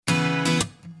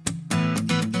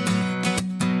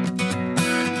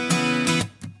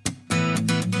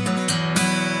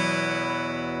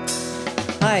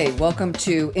Hi, welcome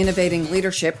to Innovating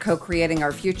Leadership, Co-Creating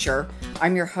Our Future.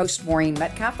 I'm your host, Maureen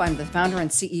Metcalf. I'm the founder and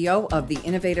CEO of the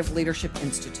Innovative Leadership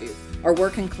Institute. Our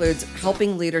work includes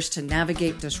helping leaders to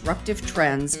navigate disruptive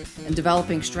trends and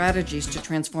developing strategies to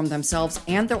transform themselves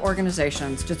and their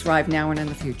organizations to thrive now and in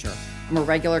the future. I'm a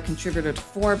regular contributor to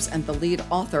Forbes and the lead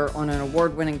author on an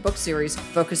award-winning book series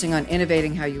focusing on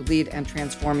innovating how you lead and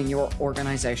transforming your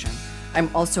organization. I'm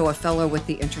also a fellow with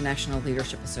the International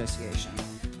Leadership Association.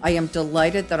 I am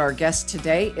delighted that our guest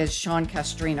today is Sean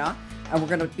Castrina, and we're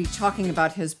going to be talking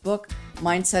about his book,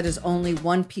 Mindset is Only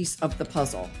One Piece of the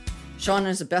Puzzle. Sean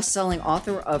is a best-selling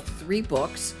author of 3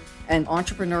 books, an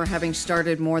entrepreneur having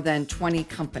started more than 20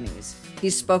 companies.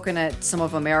 He's spoken at some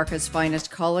of America's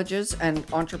finest colleges and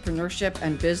entrepreneurship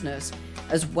and business,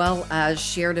 as well as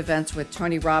shared events with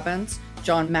Tony Robbins,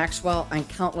 John Maxwell, and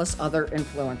countless other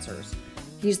influencers.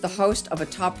 He's the host of a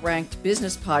top-ranked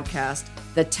business podcast,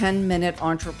 The 10-Minute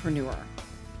Entrepreneur.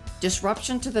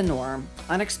 Disruption to the norm,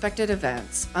 unexpected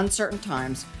events, uncertain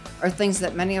times are things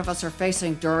that many of us are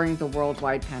facing during the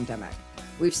worldwide pandemic.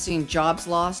 We've seen jobs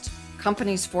lost,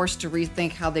 companies forced to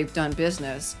rethink how they've done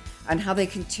business, and how they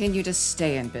continue to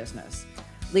stay in business.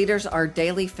 Leaders are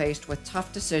daily faced with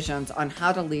tough decisions on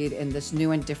how to lead in this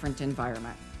new and different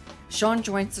environment. Sean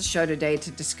joins the show today to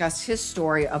discuss his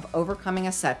story of overcoming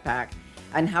a setback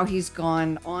and how he's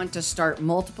gone on to start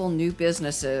multiple new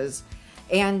businesses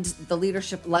and the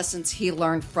leadership lessons he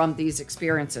learned from these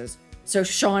experiences. So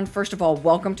Sean, first of all,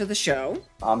 welcome to the show.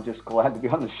 I'm just glad to be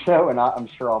on the show, and I'm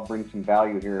sure I'll bring some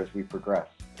value here as we progress.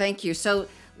 Thank you. So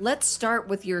let's start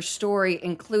with your story,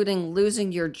 including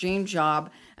losing your dream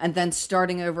job and then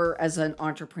starting over as an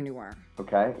entrepreneur.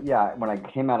 Okay. Yeah. When I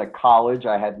came out of college,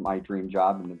 I had my dream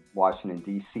job in the Washington,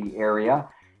 D.C. area.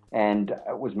 And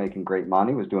I was making great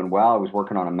money, was doing well. I was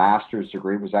working on a master's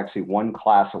degree, was actually one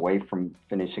class away from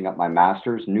finishing up my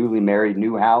master's, newly married,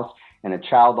 new house, and a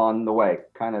child on the way,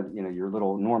 kind of, your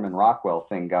little Norman Rockwell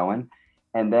thing going.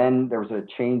 And then there was a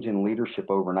change in leadership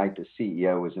overnight. The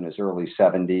CEO was in his early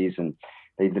 70s, and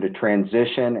they did a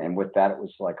transition. And with that, it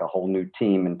was like a whole new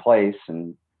team in place.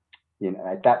 And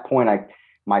at that point,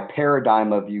 my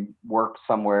paradigm of you work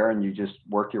somewhere and you just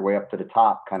work your way up to the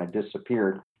top kind of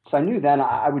disappeared. So I knew then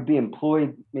I would be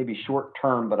employed maybe short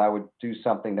term, but I would do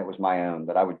something that was my own,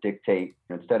 that I would dictate.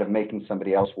 Instead of making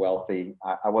somebody else wealthy,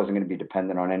 I wasn't going to be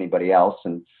dependent on anybody else,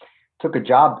 and took a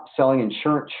job selling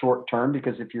insurance short term,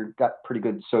 because if you've got pretty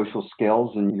good social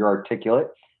skills and you're articulate,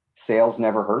 sales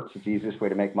never hurts. It's the easiest way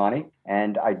to make money.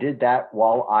 And I did that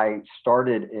while I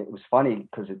started. It was funny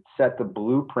because it set the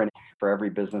blueprint for every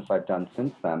business I've done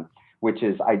since then, which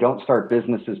is I don't start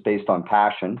businesses based on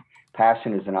passion.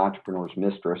 Passion is an entrepreneur's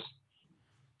mistress.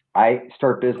 I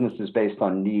start businesses based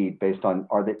on need, based on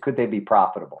could they be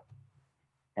profitable?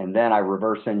 And then I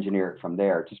reverse engineer it from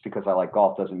there. Just because I like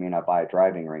golf doesn't mean I buy a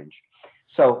driving range.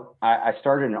 So I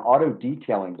started an auto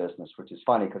detailing business, which is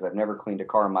funny because I've never cleaned a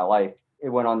car in my life. It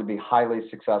went on to be highly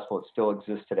successful. It still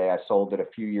exists today. I sold it a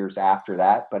few years after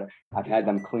that, but I've had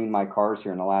them clean my cars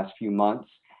here in the last few months,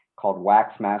 called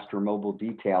Waxmaster Mobile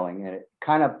Detailing. And it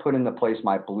kind of put into place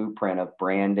my blueprint of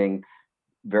branding,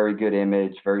 very good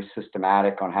image, very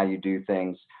systematic on how you do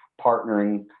things,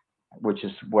 partnering, which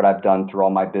is what I've done through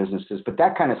all my businesses. But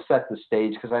that kind of set the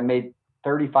stage because I made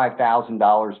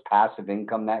 $35,000 passive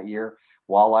income that year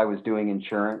while I was doing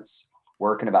insurance,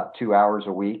 working about 2 hours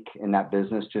a week in that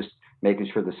business, just making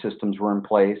sure the systems were in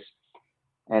place.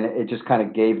 And it just kind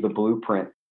of gave the blueprint.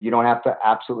 You don't have to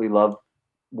absolutely love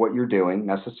what you're doing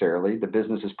necessarily. The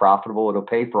business is profitable. It'll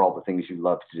pay for all the things you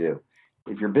love to do.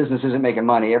 If your business isn't making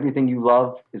money, everything you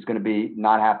love is going to be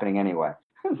not happening anyway.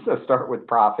 So start with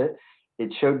profit.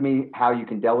 It showed me how you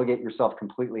can delegate yourself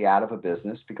completely out of a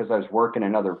business. Because I was working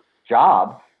another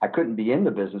job, I couldn't be in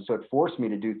the business. So it forced me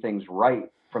to do things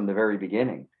right from the very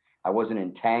beginning. I wasn't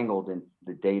entangled in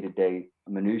the day-to-day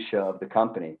minutia of the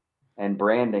company. And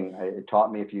branding, it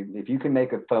taught me if you can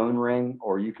make a phone ring,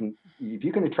 or if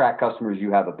you can attract customers,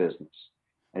 you have a business.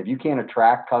 And if you can't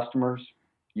attract customers,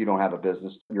 you don't have a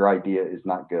business. Your idea is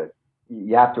not good.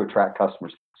 You have to attract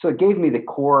customers. So it gave me the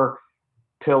core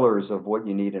pillars of what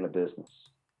you need in a business.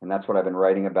 And that's what I've been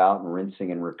writing about and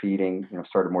rinsing and repeating.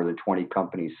 Started more than 20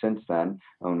 companies since then,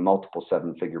 owned multiple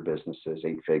 7-figure businesses,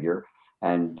 8-figure.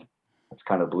 And that's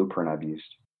kind of the blueprint I've used.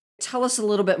 Tell us a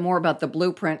little bit more about the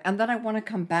blueprint. And then I want to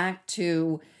come back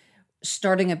to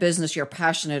starting a business you're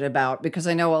passionate about, because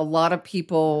I know a lot of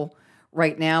people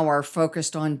right now are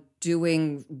focused on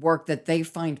doing work that they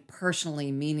find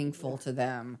personally meaningful to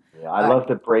them. Yeah, I love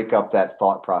to break up that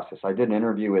thought process. I did an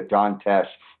interview with John Tesh,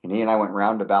 and he and I went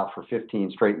roundabout for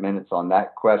 15 straight minutes on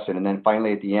that question. And then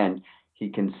finally at the end, he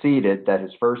conceded that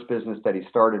his first business that he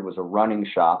started was a running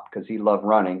shop because he loved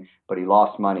running, but he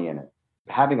lost money in it.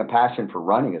 Having a passion for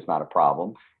running is not a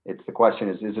problem. It's the question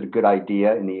is it a good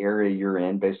idea in the area you're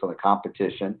in based on the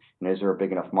competition? And is there a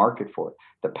big enough market for it?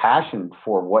 The passion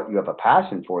for what you have a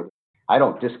passion for, I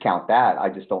don't discount that. I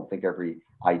just don't think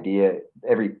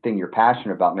everything you're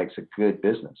passionate about makes a good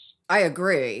business. I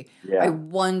agree. Yeah. I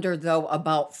wonder, though,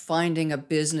 about finding a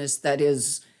business that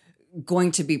is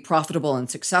going to be profitable and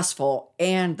successful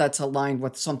and that's aligned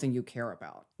with something you care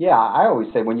about. Yeah, I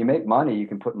always say when you make money, you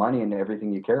can put money into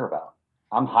everything you care about.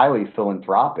 I'm highly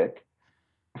philanthropic.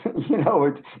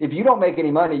 If you don't make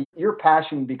any money, your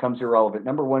passion becomes irrelevant.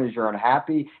 Number one is you're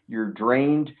unhappy, you're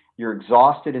drained, you're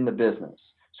exhausted in the business.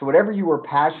 So whatever you were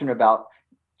passionate about,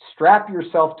 strap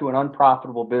yourself to an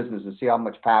unprofitable business and see how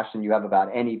much passion you have about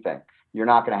anything. You're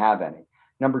not going to have any.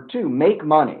 Number two, make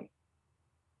money.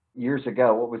 Years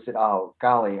ago, what was it? Oh,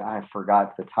 golly, I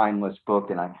forgot the timeless book,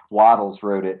 and Waddles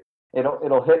wrote it.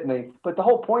 It'll hit me. But the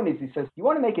whole point is, he says, you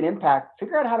want to make an impact,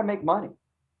 figure out how to make money.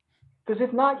 Because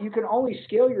if not, you can only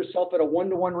scale yourself at a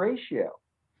 1-to-1 ratio.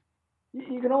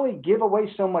 You can only give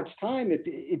away so much time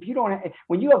if you don't.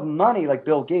 When you have money like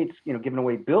Bill Gates, giving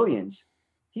away billions,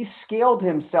 he scaled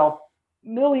himself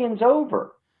millions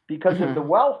over because of the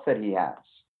wealth that he has.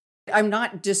 I'm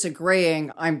not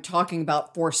disagreeing. I'm talking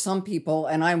about for some people,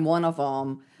 and I'm one of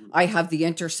them, I have the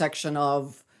intersection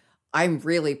of I'm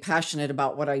really passionate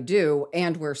about what I do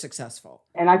and we're successful.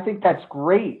 And I think that's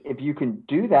great if you can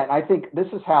do that. And I think this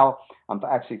is how I'm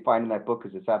actually finding that book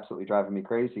because it's absolutely driving me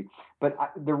crazy. But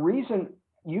the reason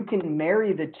you can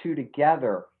marry the two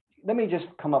together, let me just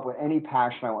come up with any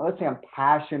passion I want. Let's say I'm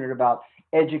passionate about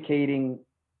educating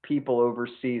people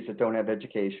overseas that don't have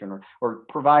education or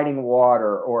providing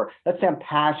water, or let's say I'm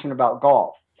passionate about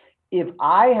golf. If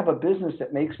I have a business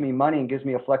that makes me money and gives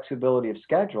me a flexibility of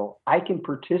schedule, I can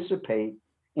participate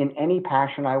in any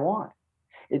passion I want.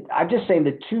 I'm just saying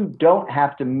the two don't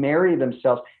have to marry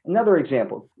themselves. Another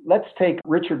example, let's take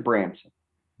Richard Branson,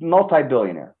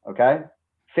 multi-billionaire, okay?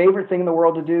 Favorite thing in the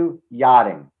world to do,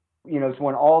 yachting. He's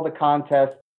won all the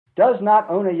contests, does not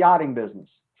own a yachting business.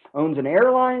 Owns an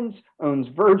airlines, owns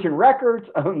Virgin Records,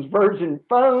 owns Virgin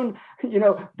Phone,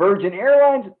 Virgin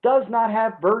Airlines, does not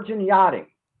have Virgin Yachting.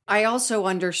 I also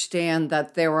understand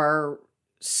that there are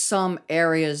some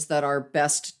areas that are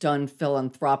best done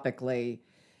philanthropically.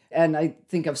 And I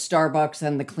think of Starbucks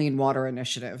and the Clean Water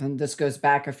Initiative. And this goes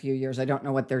back a few years. I don't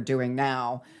know what they're doing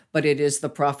now, but it is the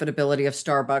profitability of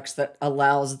Starbucks that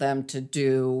allows them to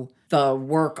do the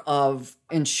work of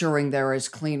ensuring there is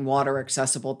clean water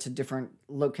accessible to different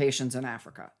locations in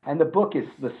Africa. And the book is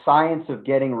The Science of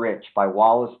Getting Rich by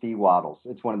Wallace D. Waddles.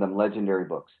 It's one of them legendary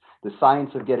books, The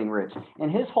Science of Getting Rich.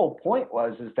 And his whole point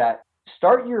is that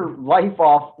start your life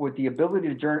off with the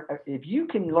ability to if you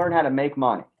can learn how to make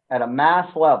money at a mass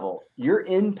level, your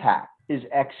impact is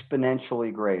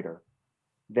exponentially greater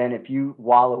than if you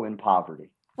wallow in poverty.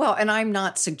 Well, and I'm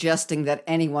not suggesting that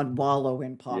anyone wallow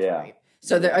in poverty. Yeah.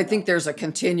 So I think there's a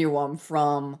continuum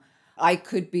from I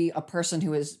could be a person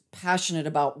who is passionate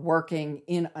about working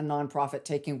in a nonprofit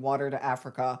taking water to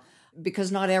Africa,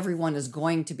 because not everyone is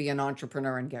going to be an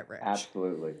entrepreneur and get rich.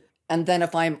 Absolutely. And then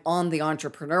if I'm on the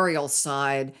entrepreneurial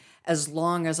side, as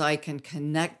long as I can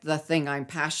connect the thing I'm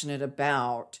passionate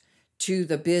about to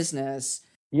the business.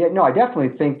 Yeah, no, I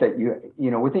definitely think that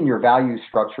within your value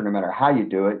structure, no matter how you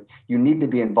do it, you need to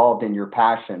be involved in your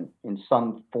passion in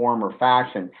some form or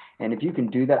fashion. And if you can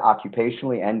do that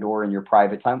occupationally and or in your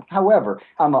private time. However,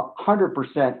 I'm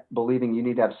 100% believing you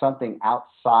need to have something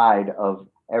outside of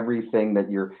everything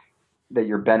that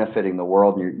you're benefiting the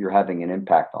world and you're having an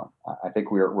impact on. I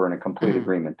think we're in a complete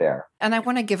agreement there. And I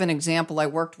want to give an example. I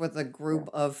worked with a group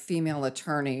of female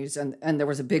attorneys and there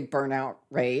was a big burnout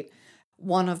rate.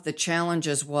 One of the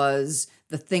challenges was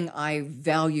the thing I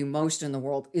value most in the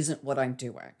world isn't what I'm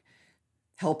doing.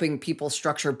 Helping people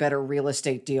structure better real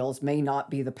estate deals may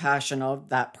not be the passion of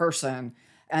that person.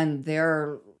 And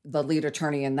the lead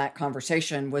attorney in that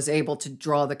conversation was able to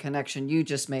draw the connection you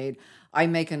just made. I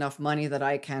make enough money that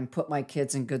I can put my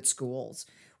kids in good schools.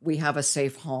 We have a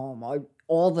safe home.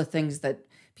 All the things that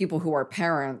people who are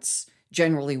parents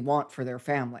generally want for their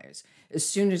families. As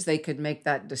soon as they could make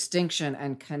that distinction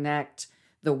and connect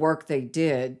the work they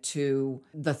did to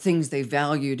the things they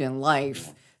valued in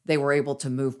life, they were able to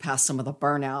move past some of the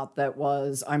burnout that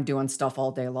was, I'm doing stuff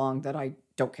all day long that I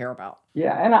don't care about.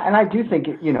 Yeah, and I do think,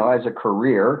 as a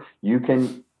career, you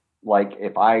can, like,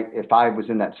 if I was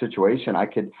in that situation,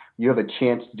 you have a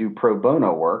chance to do pro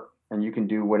bono work, and you can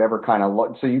do whatever kind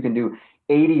of, so you can do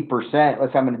 80%,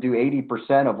 let's say I'm going to do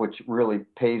 80% of which really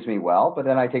pays me well, but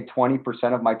then I take 20%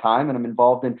 of my time and I'm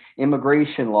involved in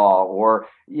immigration law or,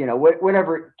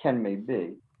 whatever it may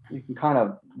be. You can kind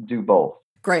of do both.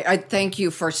 Great. I thank you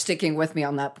for sticking with me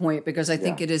on that point, because I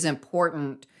think it is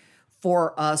important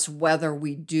for us, whether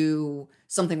we do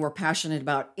something we're passionate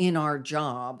about in our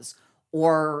jobs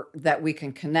or that we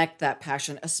can connect that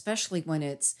passion, especially when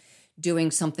it's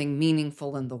doing something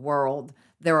meaningful in the world.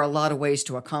 There are a lot of ways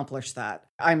to accomplish that.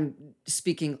 I'm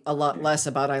speaking a lot less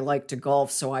about I like to golf,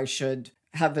 so I should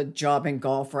have a job in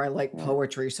golf, or I like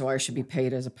poetry, so I should be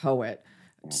paid as a poet.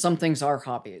 Some things are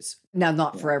hobbies. Now,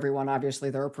 not for everyone. Obviously,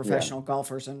 there are professional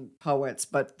golfers and poets,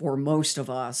 but for most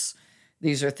of us,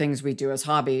 these are things we do as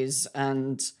hobbies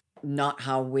and not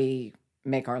how we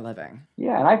make our living.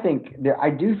 Yeah, and I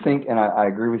do think, and I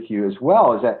agree with you as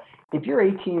well, is that if you're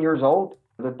 18 years old,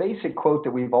 the basic quote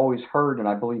that we've always heard, and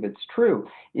I believe it's true,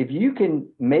 if you can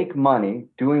make money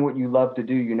doing what you love to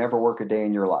do, you never work a day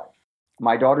in your life.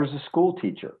 My daughter's a school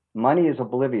teacher. Money is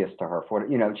oblivious to her.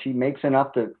 She makes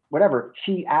enough to whatever.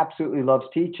 She absolutely loves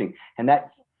teaching, and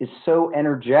that is so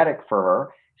energetic for her.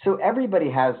 So everybody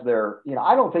has their,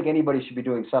 I don't think anybody should be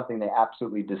doing something they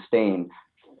absolutely disdain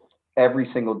every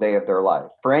single day of their life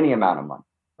for any amount of money.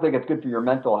 I think it's good for your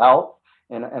mental health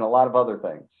and a lot of other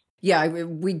things. Yeah,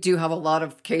 we do have a lot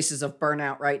of cases of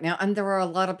burnout right now. And there are a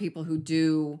lot of people who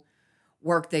do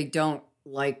work they don't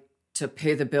like to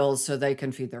pay the bills so they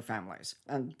can feed their families.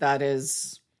 And that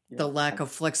is the lack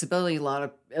of flexibility,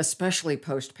 especially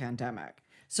post-pandemic.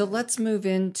 So let's move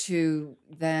into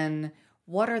then,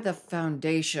 what are the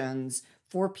foundations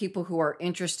for people who are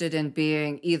interested in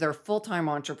being either full-time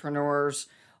entrepreneurs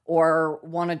or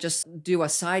want to just do a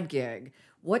side gig?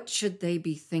 What should they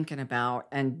be thinking about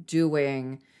and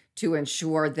doing to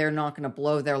ensure they're not going to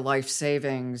blow their life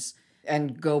savings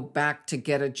and go back to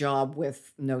get a job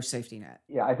with no safety net?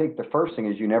 Yeah, I think the first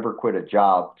thing is you never quit a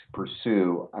job to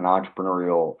pursue an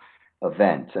entrepreneurial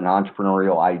event, an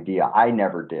entrepreneurial idea. I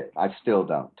never did. I still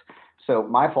don't. So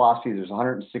my philosophy is there's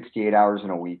 168 hours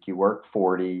in a week. You work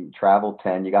 40, you travel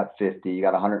 10, you got 50, you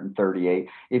got 138.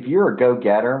 If you're a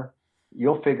go-getter,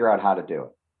 you'll figure out how to do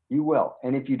it. You will.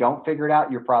 And if you don't figure it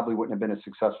out, you probably wouldn't have been a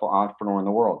successful entrepreneur in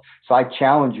the world. So I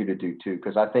challenge you to do too,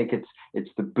 because I think it's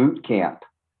the boot camp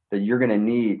that you're going to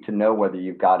need to know whether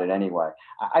you've got it anyway.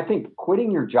 I think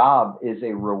quitting your job is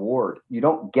a reward. You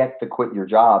don't get to quit your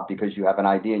job because you have an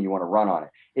idea and you want to run on it.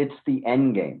 It's the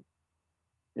end game.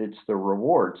 It's the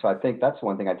reward. So I think that's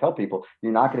one thing I tell people.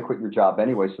 You're not going to quit your job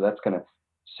anyway, so that's going to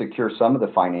secure some of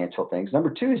the financial things. Number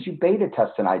two is you beta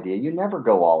test an idea. You never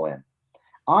go all in.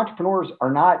 Entrepreneurs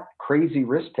are not crazy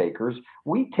risk takers.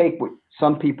 We take what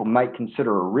some people might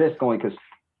consider a risk only because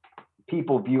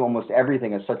people view almost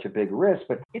everything as such a big risk,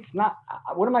 but it's not.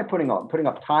 What am I putting up? I'm putting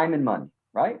up time and money,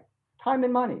 right? Time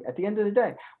and money at the end of the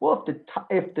day. Well,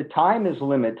 if the time is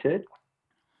limited,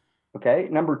 okay.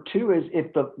 Number two is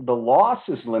if the loss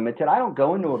is limited, I don't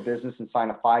go into a business and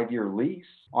sign a 5-year lease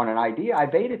on an idea. I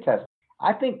beta test.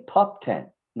 I think pup tent,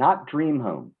 not dream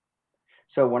home.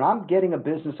 So when I'm getting a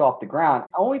business off the ground,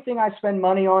 the only thing I spend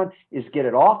money on is get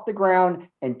it off the ground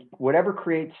and whatever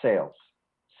creates sales.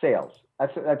 Sales.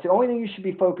 That's the only thing you should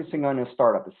be focusing on in a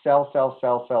startup is sell, sell,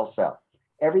 sell, sell, sell.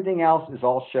 Everything else is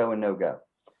all show and no go.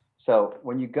 So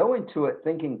when you go into it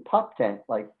thinking pup tent,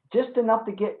 like just enough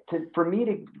for me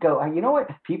to go, you know what?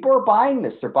 People are buying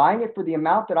this. They're buying it for the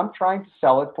amount that I'm trying to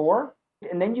sell it for.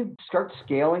 And then you start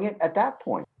scaling it at that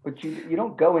point. But you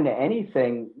don't go into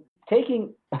anything.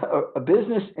 Taking a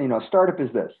business, a startup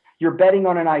is this. You're betting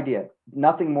on an idea.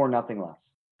 Nothing more, nothing less.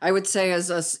 I would say as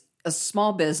a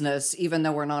small business, even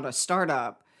though we're not a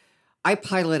startup, I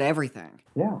pilot everything.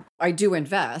 Yeah. I do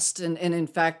invest. And in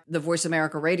fact, the Voice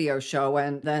America radio show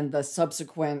and then the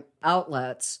subsequent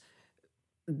outlets,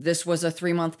 this was a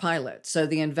 3-month pilot. So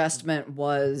the investment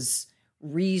was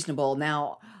reasonable.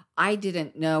 Now, I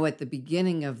didn't know at the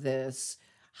beginning of this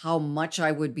how much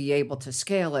I would be able to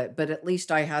scale it, but at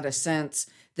least I had a sense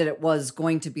that it was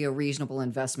going to be a reasonable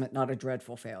investment, not a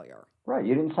dreadful failure. Right.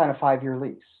 You didn't sign a 5-year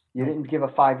lease. You didn't give a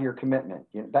 5-year commitment.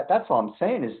 That's all I'm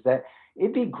saying is that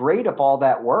it'd be great if all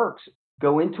that works.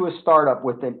 Go into a startup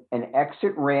with an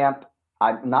exit ramp.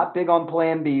 I'm not big on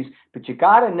plan Bs, but you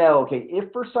got to know, okay,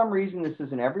 if for some reason this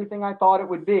isn't everything I thought it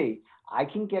would be, I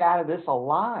can get out of this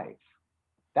alive.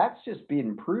 That's just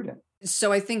being prudent.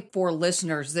 So I think for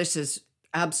listeners, this is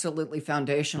absolutely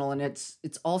foundational. And it's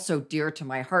also dear to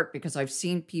my heart because I've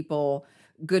seen people,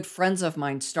 good friends of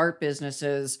mine, start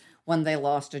businesses when they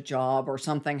lost a job or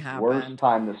something happened. Worst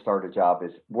time to start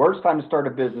a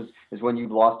business is when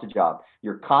you've lost a job.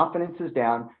 Your confidence is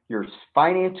down. You're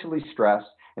financially stressed.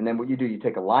 And then what you do, you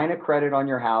take a line of credit on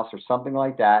your house or something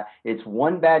like that. It's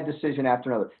one bad decision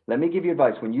after another. Let me give you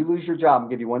advice. When you lose your job, I'll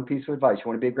give you one piece of advice. You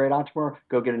want to be a great entrepreneur?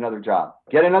 Go get another job.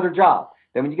 Get another job.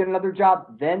 Then when you get another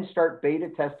job, then start beta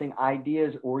testing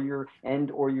ideas or your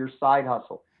side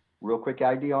hustle. Real quick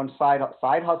idea on side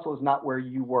hustle is not where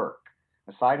you work.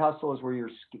 A side hustle is where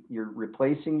you're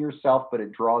replacing yourself, but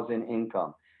it draws in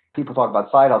income. People talk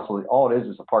about side hustle. All it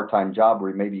is a part-time job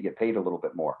where maybe you get paid a little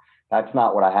bit more. That's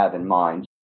not what I have in mind.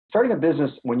 Starting a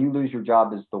business when you lose your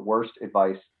job is the worst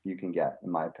advice you can get, in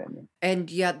my opinion. And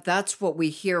yet that's what we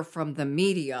hear from the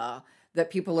media,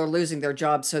 that people are losing their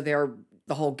jobs. So they're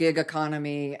the whole gig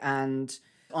economy and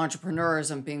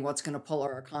entrepreneurism being what's going to pull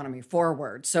our economy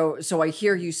forward. So I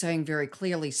hear you saying very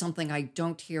clearly something I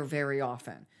don't hear very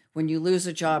often. When you lose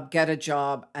a job, get a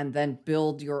job, and then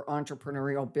build your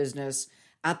entrepreneurial business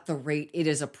at the rate it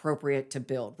is appropriate to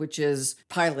build, which is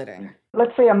piloting.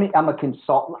 Let's say I'm a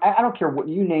consultant. I don't care what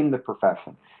you name the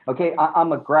profession. Okay,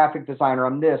 I'm a graphic designer.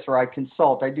 I'm this, or I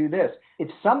consult. I do this. If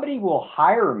somebody will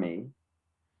hire me,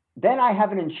 then I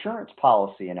have an insurance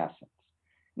policy in essence.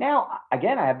 Now,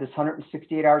 again, I have this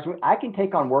 168 hours a week. I can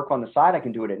take on work on the side. I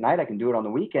can do it at night. I can do it on the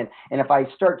weekend. And if I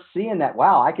start seeing that,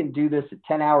 wow, I can do this at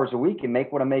 10 hours a week and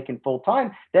make what I'm making full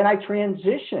time, then I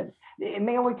transition. It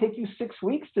may only take you 6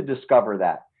 weeks to discover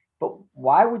that. But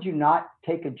why would you not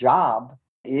take a job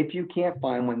if you can't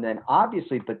find one? Then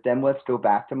obviously, but then let's go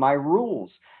back to my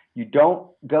rules. You don't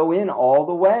go in all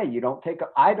the way.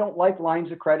 I don't like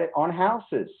lines of credit on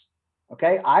houses.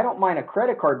 Okay, I don't mind a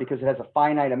credit card because it has a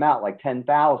finite amount, like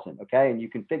 10,000. Okay, and you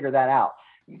can figure that out.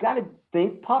 You got to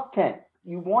think pup tent.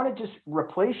 You want to just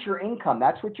replace your income.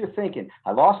 That's what you're thinking.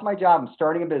 I lost my job. I'm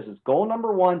starting a business. Goal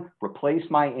number one: replace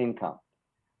my income.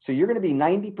 So you're going to be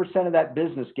 90% of that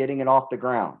business getting it off the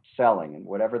ground, selling, and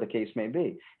whatever the case may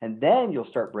be. And then you'll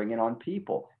start bringing on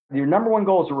people. Your number one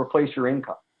goal is to replace your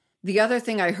income. The other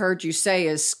thing I heard you say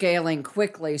is scaling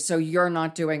quickly. So you're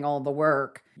not doing all the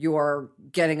work. You're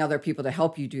getting other people to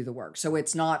help you do the work. So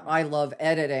it's not, I love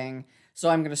editing, so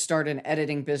I'm going to start an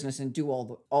editing business and do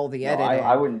all the editing.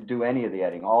 I wouldn't do any of the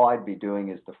editing. All I'd be doing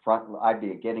is I'd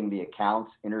be getting the accounts,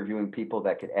 interviewing people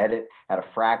that could edit at a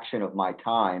fraction of my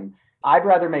time. I'd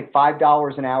rather make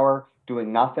 $5 an hour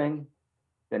doing nothing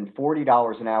than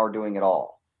 $40 an hour doing it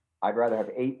all. I'd rather have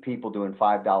 8 people doing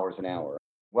 $5 an hour.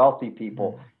 Wealthy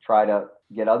people try to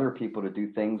get other people to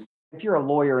do things. If you're a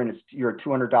lawyer and you're a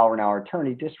 $200 an hour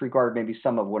attorney, disregard maybe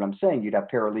some of what I'm saying. You'd have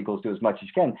paralegals do as much as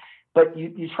you can. But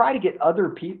you try to get other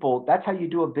people. That's how you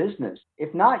do a business.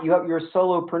 If not, you're a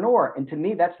solopreneur. And to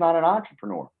me, that's not an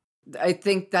entrepreneur. I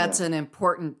think that's an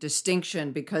important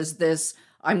distinction, because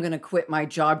I'm going to quit my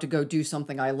job to go do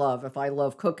something I love. If I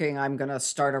love cooking, I'm going to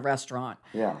start a restaurant.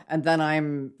 Yeah. And then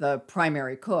I'm the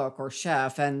primary cook or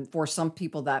chef. And for some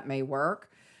people that may work,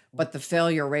 but the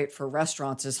failure rate for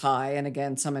restaurants is high. And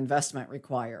again, some investment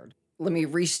required. Let me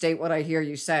restate what I hear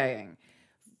you saying.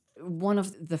 One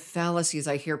of the fallacies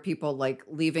I hear people like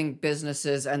leaving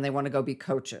businesses and they want to go be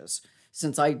coaches,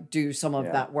 since I do some of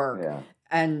that work. Yeah.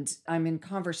 And I'm in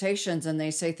conversations and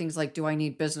they say things like, do I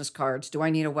need business cards? Do I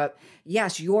need a web?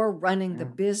 Yes, you're running the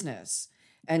business,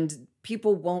 and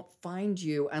people won't find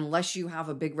you unless you have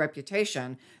a big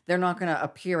reputation. They're not going to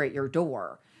appear at your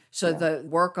door. So the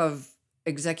work of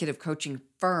executive coaching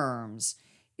firms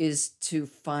is to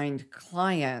find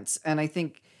clients. And I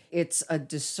think it's a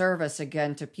disservice,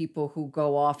 again, to people who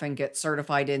go off and get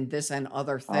certified in this and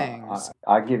other things.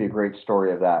 I'll give you a great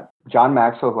story of that. John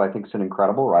Maxwell, who I think is an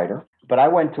incredible writer, but I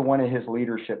went to one of his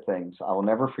leadership things. I will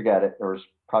never forget it. There was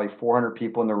probably 400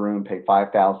 people in the room, paid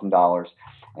 $5,000,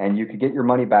 and you could get your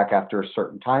money back after a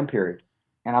certain time period.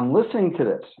 And I'm listening to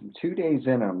this. I'm 2 days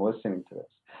in and I'm listening to this.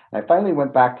 And I finally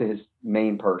went back to his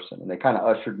main person, and they kind of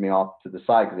ushered me off to the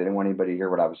side because they didn't want anybody to hear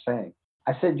what I was saying.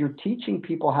 I said, you're teaching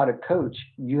people how to coach.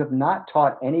 You have not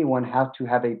taught anyone how to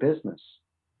have a business.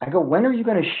 I go, when are you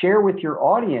going to share with your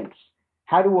audience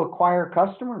how to acquire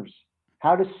customers,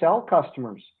 how to sell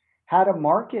customers, how to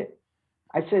market?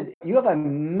 I said, you have a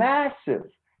massive,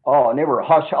 and they were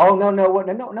hush. Oh, no.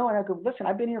 And I go, listen,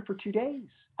 I've been here for 2 days.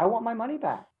 I want my money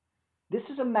back. This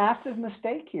is a massive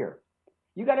mistake here.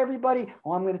 You got everybody,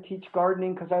 I'm going to teach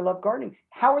gardening because I love gardening.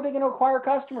 How are they going to acquire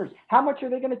customers? How much are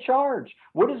they going to charge?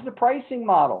 What is the pricing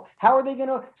model? How are they going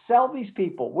to sell these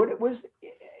people?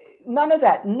 None of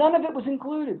that. None of it was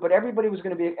included, but everybody was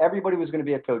going to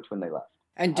be a coach when they left.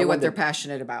 And do what they're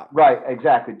passionate about. Right,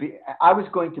 exactly. I was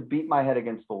going to beat my head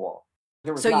against the wall.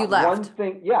 There was you left. One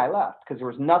thing. Yeah, I left because there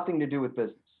was nothing to do with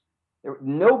business.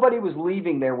 Nobody was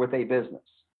leaving there with a business.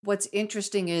 What's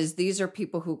interesting is these are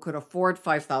people who could afford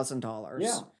 $5,000.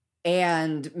 Yeah.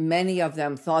 And many of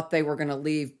them thought they were going to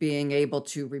leave being able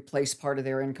to replace part of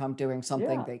their income doing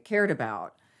something Yeah. they cared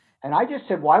about. And I just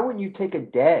said, why wouldn't you take a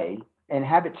day and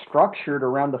have it structured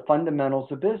around the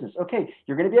fundamentals of business? Okay,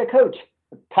 you're going to be a coach,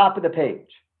 top of the page.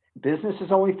 Business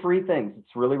is only three things.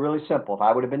 It's really, really simple. If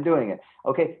I would have been doing it.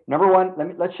 Okay, number one,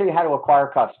 let's show you how to acquire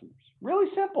customers. Really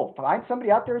simple. Find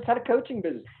somebody out there that's had a coaching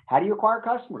business. How do you acquire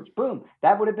customers? Boom.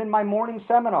 That would have been my morning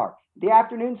seminar. The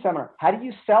afternoon seminar. How do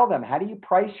you sell them? How do you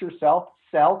price yourself?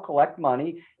 Sell, collect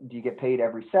money. Do you get paid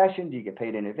every session? Do you get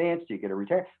paid in advance? Do you get a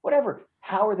return? Whatever.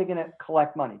 How are they going to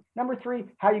collect money? Number three,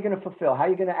 how are you going to fulfill? How are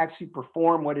you going to actually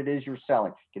perform what it is you're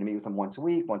selling? Going to meet with them once a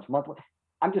week, once a month?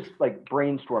 I'm just like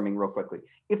brainstorming real quickly.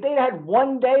 If they'd had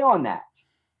one day on that,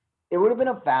 it would have been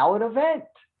a valid event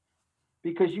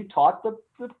because you taught the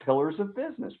pillars of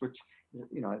business, which,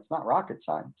 it's not rocket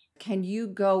science. Can you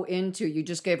go into, you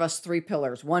just gave us 3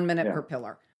 pillars, 1 minute per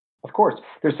pillar. Of course.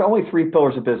 There's only 3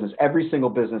 pillars of business. Every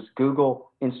single business,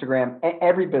 Google, Instagram,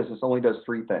 every business only does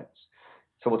 3 things.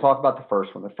 So we'll talk about the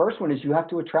first one. The first one is you have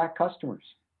to attract customers.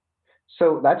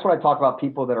 So that's what I talk about,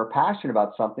 people that are passionate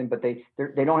about something, but they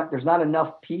don't, there's not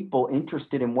enough people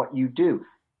interested in what you do.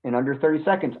 In under 30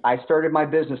 seconds, I started my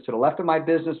business. To the left of my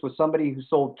business was somebody who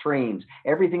sold trains,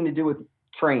 everything to do with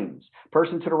trains.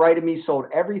 Person to the right of me sold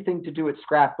everything to do with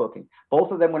scrapbooking.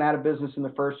 Both of them went out of business in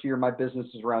the first year. My business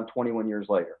is around 21 years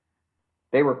later.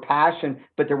 They were passionate,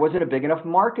 but there wasn't a big enough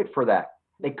market for that.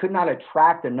 They could not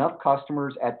attract enough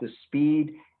customers at the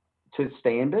speed to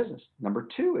stay in business. Number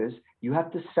 2 is you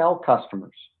have to sell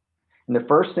customers. And the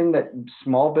first thing that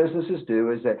small businesses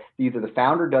do is that either the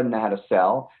founder doesn't know how to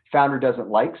sell, founder doesn't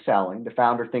like selling, the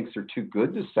founder thinks they're too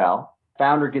good to sell,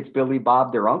 founder gets Billy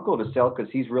Bob, their uncle, to sell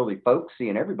because he's really folksy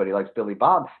and everybody likes Billy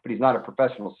Bob, but he's not a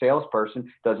professional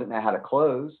salesperson, doesn't know how to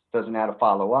close, doesn't know how to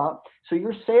follow up. So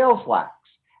your sales lacks.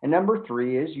 And number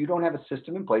 3 is you don't have a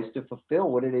system in place to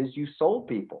fulfill what it is you sold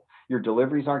people. Your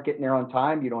deliveries aren't getting there on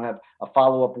time. You don't have a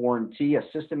follow-up warranty, a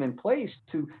system in place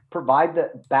to provide the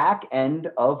back end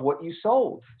of what you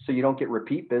sold. So you don't get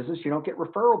repeat business. You don't get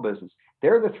referral business.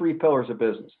 They're the 3 pillars of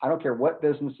business. I don't care what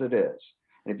business it is.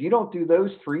 And if you don't do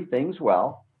those 3 things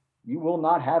well, you will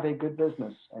not have a good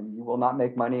business and you will not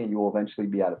make money and you will eventually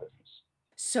be out of business.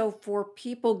 So for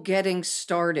people getting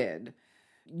started,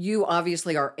 you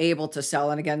obviously are able to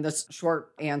sell. And again, this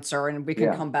short answer, and we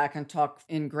can come back and talk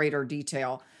in greater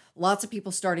detail. Lots of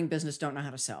people starting business don't know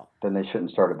how to sell. Then they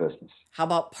shouldn't start a business. How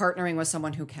about partnering with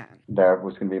someone who can? That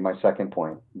was going to be my second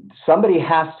point. Somebody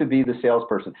has to be the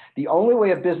salesperson. The only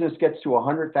way a business gets to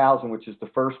 100,000, which is the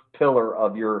first pillar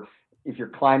of if you're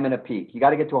climbing a peak, you got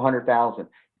to get to 100,000.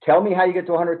 Tell me how you get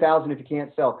to 100,000 if you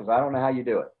can't sell, because I don't know how you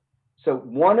do it. So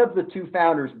one of the 2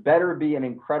 founders better be an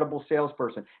incredible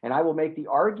salesperson. And I will make the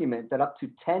argument that up to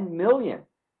 10 million,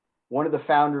 one of the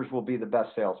founders will be the best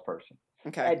salesperson.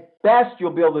 Okay. At best,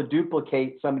 you'll be able to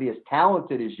duplicate somebody as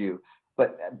talented as you.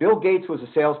 But Bill Gates was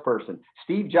a salesperson.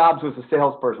 Steve Jobs was a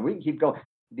salesperson. We can keep going.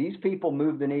 These people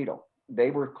moved the needle. They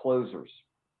were closers.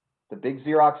 The big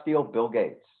Xerox deal, Bill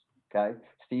Gates. Okay.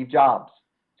 Steve Jobs,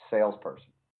 salesperson.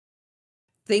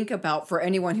 Think about, for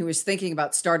anyone who is thinking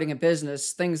about starting a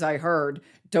business, things I heard: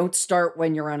 don't start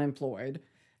when you're unemployed.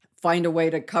 Find a way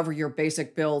to cover your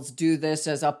basic bills. Do this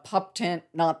as a pup tent,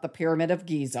 not the Pyramid of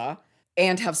Giza,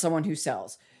 and have someone who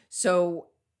sells. So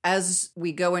as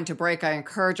we go into break, I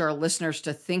encourage our listeners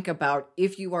to think about,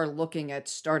 if you are looking at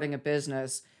starting a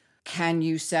business, can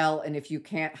you sell? And if you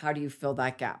can't, how do you fill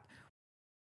that gap?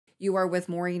 You are with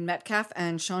Maureen Metcalf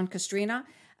and Sean Castrina,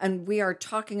 and we are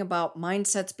talking about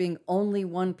mindsets being only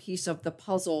one piece of the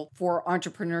puzzle for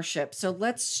entrepreneurship. So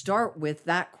let's start with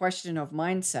that question of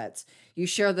mindsets. You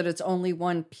share that it's only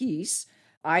one piece.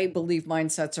 I believe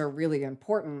mindsets are really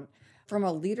important. From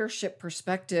a leadership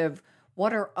perspective,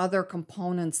 what are other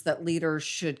components that leaders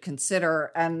should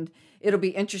consider? And it'll be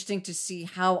interesting to see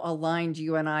how aligned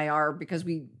you and I are, because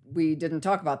we didn't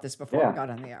talk about this before we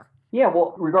got on the air. Yeah,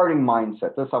 well, regarding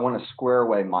mindset, I want to square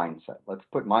away mindset. Let's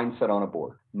put mindset on a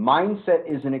board. Mindset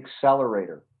is an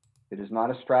accelerator. It is not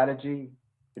a strategy.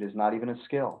 It is not even a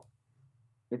skill.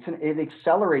 It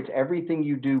accelerates everything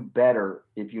you do better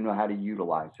if you know how to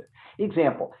utilize it.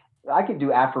 Example, I could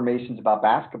do affirmations about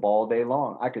basketball all day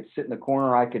long. I could sit in the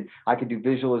corner. I could do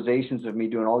visualizations of me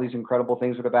doing all these incredible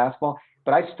things with a basketball,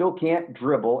 but I still can't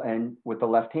dribble and with the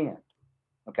left hand.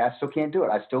 Okay, I still can't do it.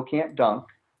 I still can't dunk.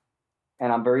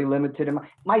 And I'm very limited in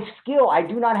my skill. I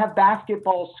do not have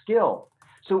basketball skill.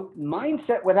 So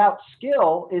mindset without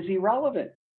skill is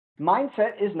irrelevant.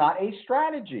 Mindset is not a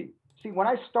strategy. See, when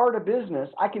I start a business,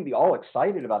 I can be all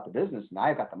excited about the business. Now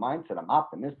I've got the mindset. I'm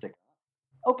optimistic.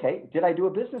 Okay, did I do a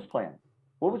business plan?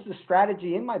 What was the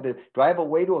strategy in my business? Do I have a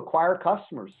way to acquire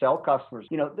customers, sell customers?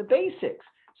 The basics.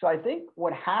 So I think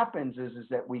what happens is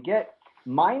that we get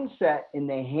mindset in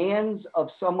the hands of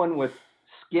someone with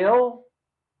skill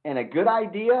and a good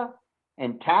idea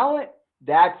and talent.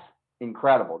 That's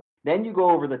incredible. Then you go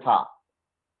over the top.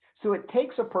 So it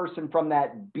takes a person from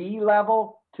that B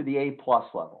level to the A+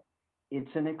 level. It's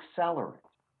an accelerant.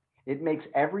 It makes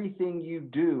everything you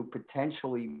do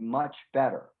potentially much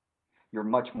better. You're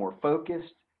much more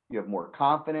focused. You have more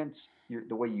confidence.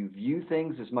 The way you view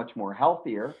things is much more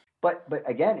healthier. But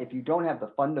again, if you don't have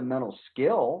the fundamental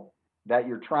skill that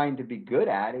you're trying to be good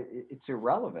at, it's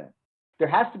irrelevant. There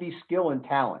has to be skill and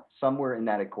talent somewhere in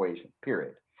that equation,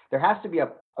 period. There has to be a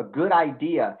good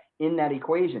idea in that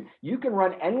equation. You can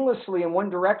run endlessly in one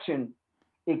direction,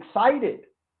 excited,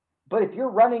 but if you're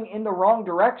running in the wrong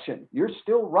direction, you're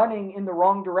still running in the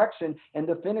wrong direction, and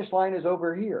the finish line is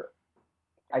over here.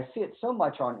 I see it so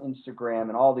much on Instagram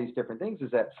and all these different things,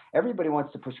 is that everybody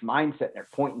wants to push mindset. They're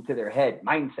pointing to their head,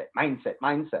 mindset, mindset,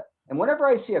 mindset. And whenever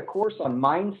I see a course on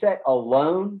mindset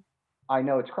alone, I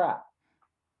know it's crap,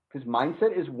 because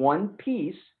mindset is one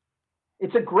piece.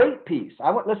 It's a great piece.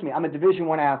 Listen to me, I'm a Division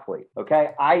I athlete,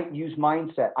 okay? I use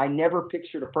mindset. I never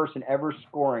pictured a person ever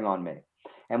scoring on me.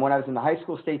 And when I was in the high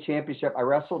school state championship, I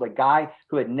wrestled a guy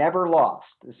who had never lost.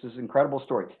 This is an incredible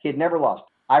story. He had never lost.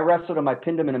 I wrestled him. I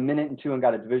pinned him in 1 minute and 2 and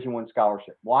got a Division I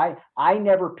scholarship. Why? I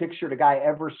never pictured a guy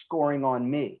ever scoring on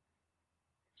me.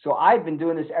 So I've been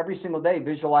doing this every single day,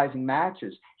 visualizing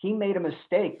matches. He made a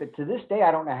mistake that to this day,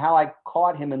 I don't know how I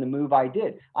caught him in the move I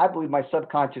did. I believe my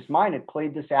subconscious mind had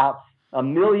played this out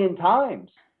 1,000,000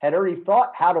 times, had already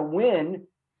thought how to win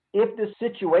if this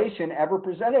situation ever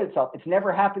presented itself. It's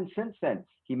never happened since then.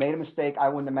 He made a mistake. I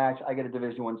win the match. I get a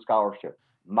Division I scholarship.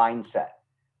 Mindset.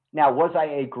 Now, was I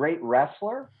a great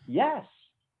wrestler? Yes,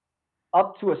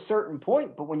 up to a certain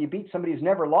point. But when you beat somebody who's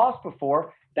never lost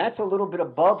before, that's a little bit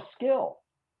above skill.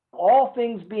 All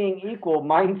things being equal,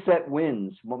 mindset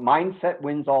wins. Mindset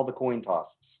wins all the coin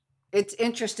tosses. It's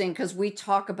interesting because we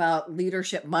talk about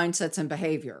leadership mindsets and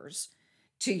behaviors.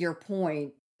 To your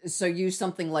point, so use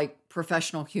something like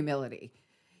professional humility.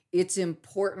 It's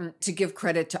important to give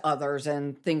credit to others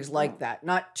and things like that.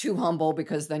 Not too humble,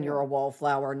 because then you're a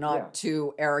wallflower, not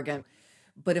too arrogant.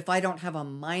 But if I don't have a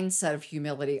mindset of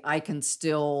humility, I can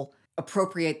still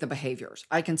appropriate the behaviors.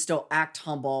 I can still act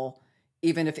humble,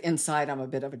 even if inside I'm a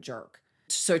bit of a jerk.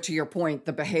 So to your point,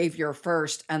 the behavior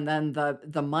first, and then the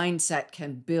mindset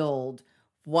can build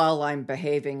while I'm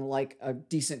behaving like a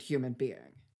decent human being.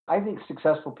 I think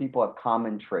successful people have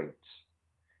common traits.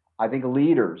 I think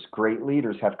leaders, great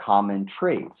leaders, have common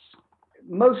traits.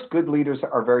 Most good leaders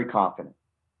are very confident.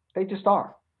 They just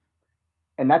are.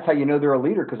 And that's how you know they're a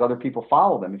leader, because other people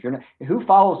follow them. Who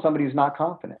follows somebody who's not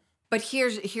confident? But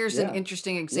here's an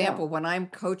interesting example. When I'm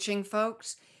coaching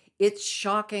folks, it's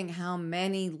shocking how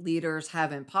many leaders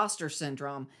have imposter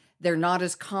syndrome. They're not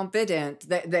as confident.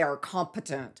 They are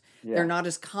competent. Yeah. They're not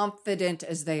as confident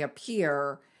as they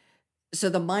appear. So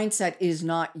the mindset is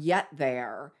not yet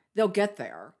there. They'll get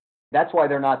there. That's why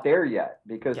they're not there yet,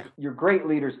 because your great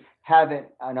leaders haven't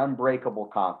an unbreakable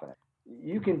confidence.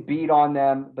 You can beat on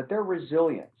them, but they're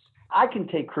resilient. I can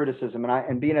take criticism,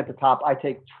 and being at the top, I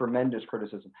take tremendous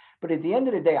criticism. But at the end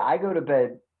of the day, I go to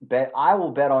bed, I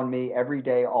will bet on me every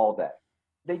day, all day.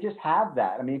 They just have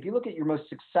that. I mean, if you look at your most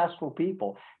successful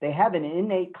people, they have an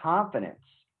innate confidence,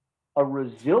 a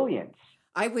resilience.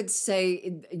 I would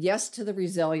say yes to the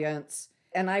resilience.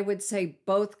 And I would say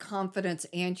both confidence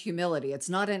and humility. It's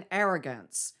not an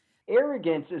arrogance.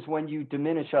 Arrogance is when you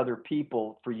diminish other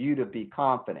people for you to be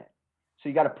confident. So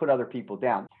you got to put other people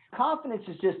down. Confidence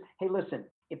is just, hey, listen,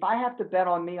 if I have to bet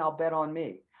on me, I'll bet on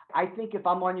me. I think if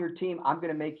I'm on your team, I'm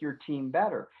going to make your team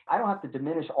better. I don't have to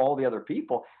diminish all the other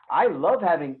people. I love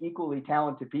having equally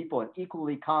talented people and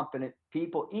equally confident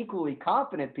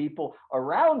people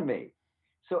around me.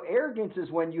 So arrogance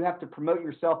is when you have to promote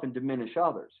yourself and diminish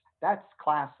others. That's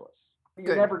classless.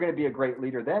 You're never going to be a great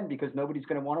leader then, because nobody's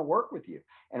going to want to work with you.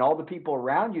 And all the people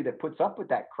around you that puts up with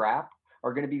that crap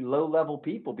are going to be low-level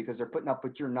people, because they're putting up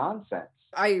with your nonsense.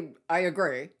 I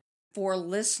agree. For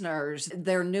listeners,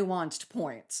 they're nuanced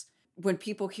points. When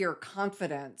people hear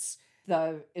confidence,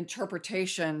 the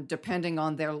interpretation, depending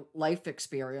on their life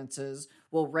experiences,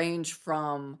 will range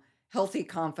from healthy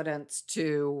confidence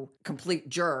to complete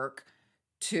jerk,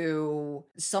 to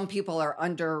some people are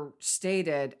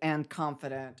understated and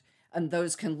confident, and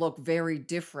those can look very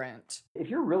different. If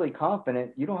you're really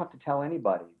confident, you don't have to tell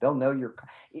anybody. They'll know you're.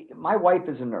 My wife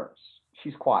is a nurse.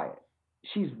 She's quiet.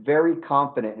 She's very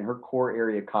confident in her core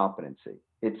area competency.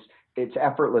 It's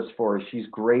effortless for her. She's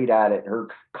great at it. Her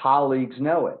colleagues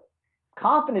know it.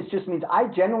 Confidence just means I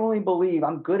genuinely believe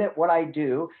I'm good at what I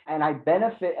do and I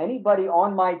benefit anybody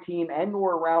on my team and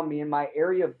or around me in my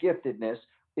area of giftedness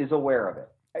is aware of it.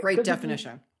 Great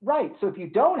definition. Right. So if you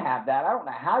don't have that, I don't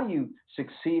know how you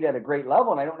succeed at a great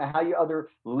level. And I don't know how you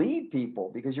lead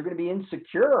people, because you're going to be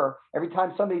insecure every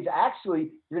time somebody's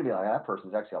actually, you're going to be like, that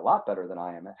person's actually a lot better than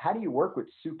I am. How do you work with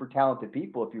super talented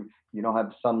people if you don't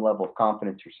have some level of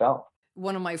confidence yourself?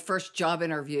 One of my first job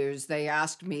interviews, they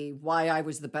asked me why I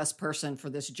was the best person for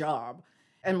this job.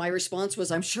 And my response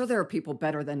was, I'm sure there are people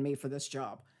better than me for this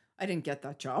job. I didn't get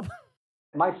that job.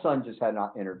 My son just had an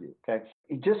interview, okay?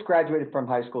 He just graduated from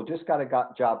high school, just got a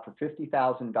job for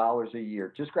 $50,000 a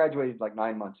year, just graduated like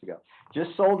 9 months ago, just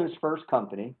sold his first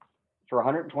company for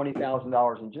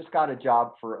 $120,000 and just got a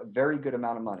job for a very good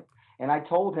amount of money. And I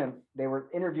told him, they were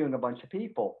interviewing a bunch of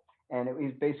people, and it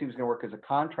was basically was going to work as a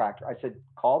contractor. I said,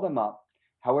 call them up,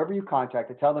 however you contact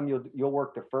it, tell them you'll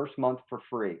work the first month for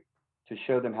free to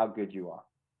show them how good you are.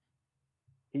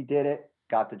 He did it,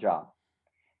 got the job.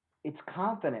 It's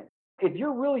confidence. If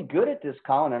you're really good at this,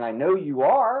 Colin, and I know you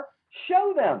are,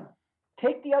 show them.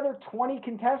 Take the other 20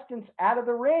 contestants out of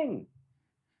the ring.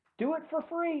 Do it for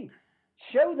free.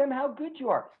 Show them how good you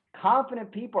are.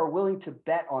 Confident people are willing to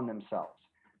bet on themselves.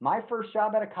 My first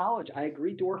job out of college, I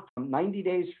agreed to work for 90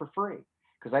 days for free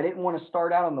because I didn't want to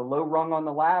start out on the low rung on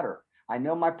the ladder. I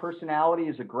know my personality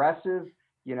is aggressive.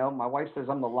 You know, my wife says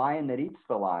I'm the lion that eats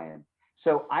the lion.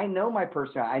 So I know my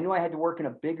personality. I knew I had to work in a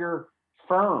bigger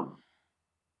firm.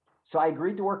 So I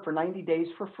agreed to work for 90 days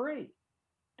for free.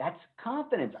 That's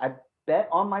confidence. I bet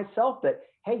on myself that,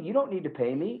 hey, you don't need to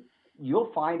pay me.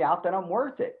 You'll find out that I'm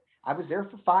worth it. I was there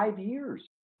for 5 years.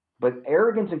 But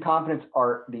arrogance and confidence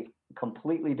are the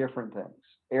completely different things.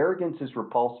 Arrogance is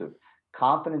repulsive.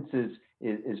 Confidence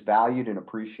is valued and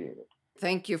appreciated.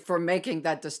 Thank you for making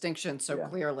that distinction so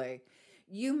clearly.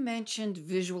 You mentioned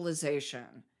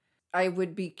visualization. I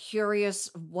would be curious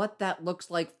what that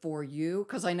looks like for you,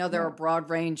 because I know there are a broad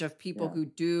range of people who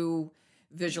do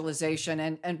visualization.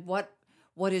 And what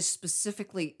is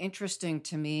specifically interesting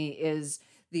to me is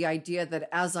the idea that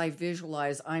as I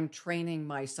visualize, I'm training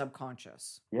my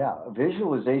subconscious. Yeah,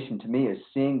 visualization to me is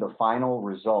seeing the final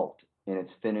result in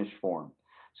its finished form.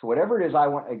 So whatever it is I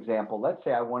want, example, let's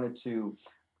say I wanted to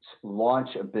launch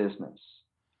a business.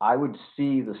 I would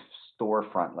see the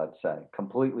storefront, let's say,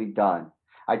 completely done.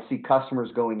 I'd see customers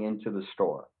going into the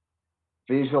store.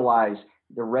 Visualize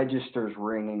the registers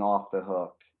ringing off the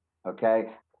hook, okay?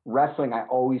 Wrestling, I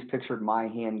always pictured my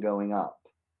hand going up.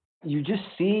 You just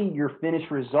see your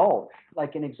finished result.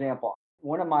 Like an example,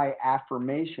 one of my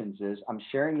affirmations is I'm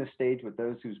sharing the stage with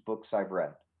those whose books I've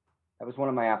read. That was one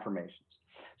of my affirmations.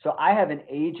 So I have an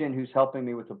agent who's helping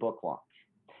me with the book launch.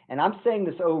 And I'm saying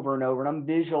this over and over, and I'm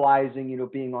visualizing,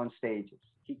 being on stages.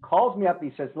 He calls me up.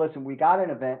 He says, listen, we got an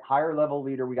event, higher level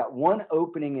leader. We got one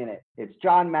opening in it. It's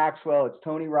John Maxwell. It's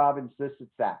Tony Robbins. This,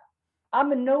 it's that.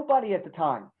 I'm a nobody at the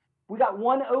time. We got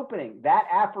one opening. That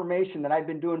affirmation that I've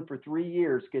been doing for 3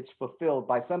 years gets fulfilled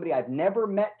by somebody I've never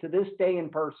met to this day in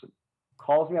person.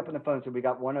 Calls me up on the phone and says, we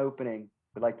got one opening.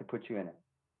 We'd like to put you in it.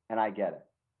 And I get it.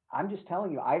 I'm just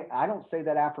telling you, I don't say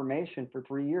that affirmation for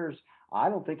 3 years. I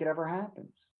don't think it ever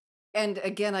happens. And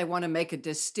again, I want to make a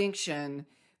distinction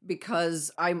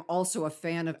because I'm also a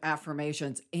fan of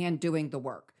affirmations and doing the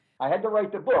work. I had to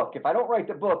write the book. If I don't write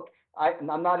the book, I'm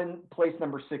not in place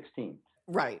number 16.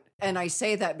 Right. And I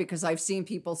say that because I've seen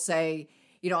people say,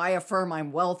 I affirm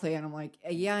I'm wealthy. And I'm like,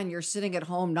 yeah, and you're sitting at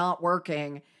home not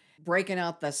working, breaking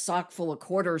out the sock full of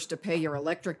quarters to pay your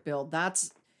electric bill.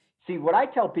 See, what I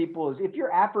tell people is if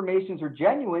your affirmations are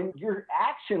genuine, your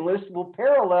action list will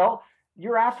parallel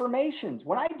your affirmations.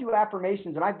 When I do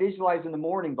affirmations and I visualize in the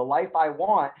morning the life I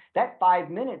want, that 5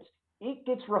 minutes, it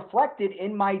gets reflected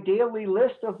in my daily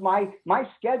list of my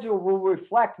schedule will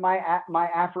reflect my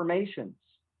affirmations.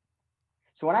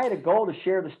 So when I had a goal to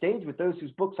share the stage with those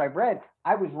whose books I've read,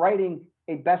 I was writing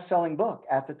a best-selling book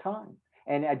at the time,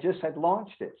 and I just had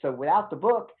launched it. So without the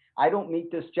book, I don't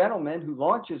meet this gentleman who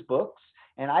launches books,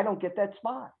 and I don't get that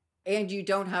spot. And you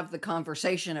don't have the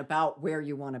conversation about where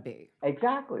you want to be.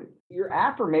 Exactly. Your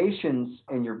affirmations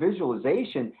and your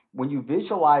visualization, when you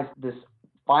visualize this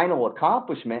final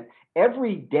accomplishment,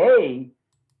 every day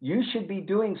you should be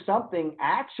doing something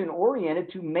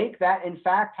action-oriented to make that, in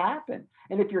fact, happen.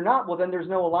 And if you're not, well, then there's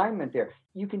no alignment there.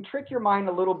 You can trick your mind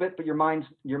a little bit, but your mind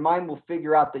will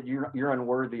figure out that you're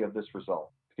unworthy of this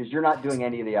result because you're not doing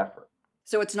any of the effort.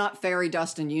 So it's not fairy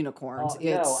dust and unicorns.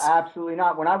 No, absolutely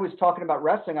not. When I was talking about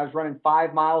wrestling, I was running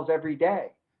 5 miles every day,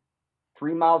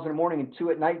 3 miles in the morning and 2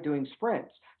 at night doing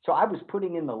sprints. So I was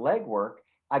putting in the legwork.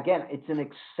 Again, it's an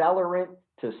accelerant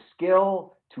to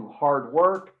skill, to hard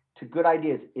work, to good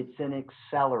ideas, it's an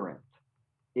accelerant.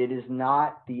 It is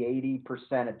not the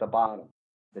 80% at the bottom.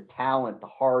 The talent, the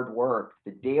hard work,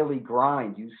 the daily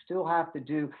grind, you still have to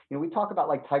do. We talk about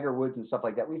like Tiger Woods and stuff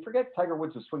like that. We forget Tiger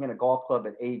Woods was swinging a golf club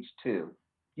at age 2.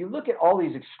 You look at all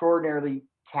these extraordinarily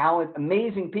talented,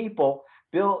 amazing people.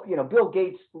 Bill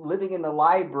Gates living in the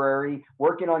library,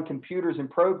 working on computers and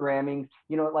programming,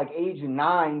 at like age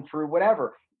 9 through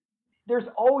whatever. There's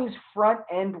always front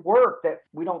end work that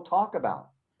we don't talk about.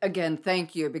 Again,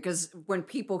 thank you. Because when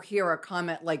people hear a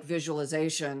comment like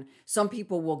visualization, some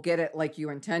people will get it like you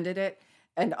intended it.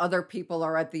 And other people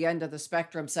are at the end of the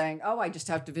spectrum saying, oh, I just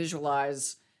have to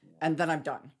visualize and then I'm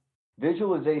done.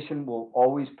 Visualization will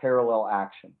always parallel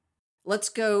action. Let's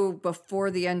go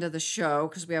before the end of the show,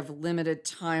 because we have limited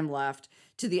time left,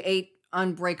 to the 8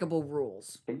 unbreakable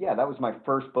rules. Yeah, that was my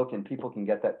first book, and people can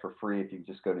get that for free if you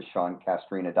just go to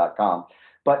SeanCastrina.com.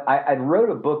 But I wrote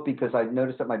a book because I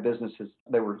noticed that my businesses,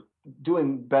 they were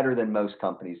doing better than most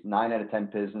companies. 9 out of 10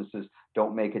 businesses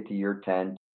don't make it to year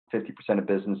 10. 50% of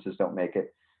businesses don't make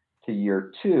it to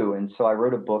year 2. And so I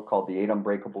wrote a book called The 8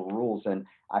 Unbreakable Rules. And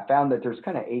I found that there's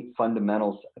kind of 8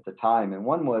 fundamentals at the time. And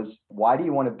one was, why do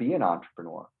you want to be an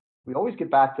entrepreneur? We always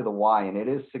get back to the why, and it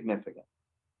is significant.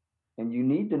 And you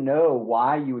need to know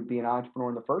why you would be an entrepreneur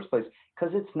in the first place,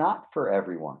 because it's not for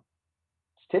everyone.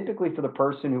 It's typically for the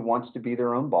person who wants to be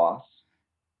their own boss.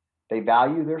 They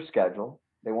value their schedule.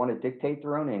 They want to dictate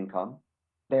their own income.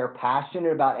 They're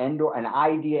passionate about an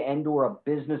idea and/or a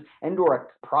business and/or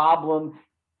a problem.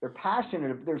 They're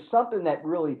passionate. There's something that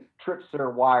really trips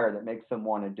their wire that makes them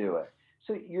want to do it.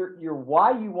 So your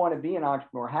why you want to be an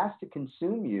entrepreneur has to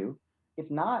consume you.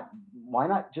 If not, why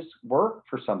not just work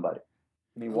for somebody?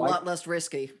 A lot less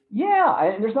risky. Yeah,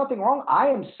 and there's nothing wrong. I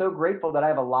am so grateful that I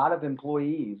have a lot of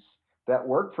employees that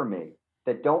work for me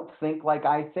that don't think like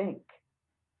I think,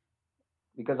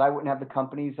 because I wouldn't have the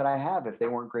companies that I have if they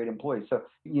weren't great employees. So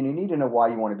you need to know why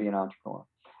you want to be an entrepreneur.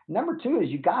 Number 2 is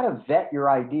you got to vet your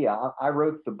idea. I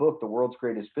wrote the book, The World's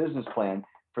Greatest Business Plan,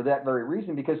 for that very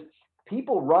reason, because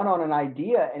people run on an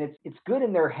idea and it's good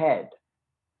in their head,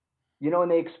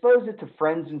 and they expose it to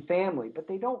friends and family, but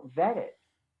they don't vet it.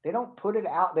 They don't put it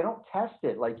out. They don't test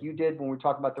it like you did when we were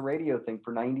talking about the radio thing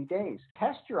for 90 days.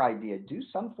 Test your idea. Do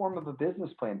some form of a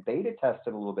business plan. Beta test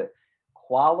it a little bit.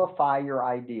 Qualify your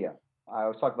idea. I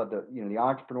always talk about the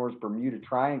entrepreneur's Bermuda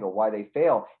Triangle, why they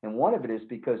fail. And one of it is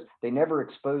because they never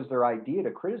expose their idea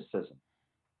to criticism.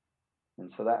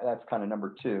 And so that's kind of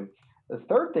number 2. The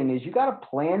third thing is you got to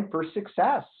plan for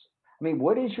success. I mean,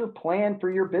 what is your plan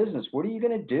for your business? What are you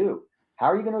going to do? How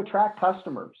are you going to attract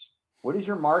customers? What is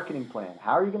your marketing plan?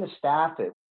 How are you going to staff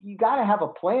it? You got to have a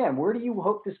plan. Where do you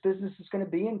hope this business is going to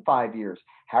be in 5 years?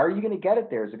 How are you going to get it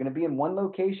there? Is it going to be in one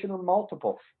location or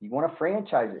multiple? You want to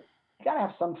franchise it? You got to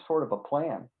have some sort of a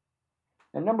plan.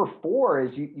 And number 4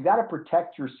 is you got to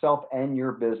protect yourself and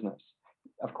your business.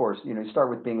 Of course, you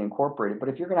start with being incorporated, but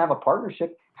if you're going to have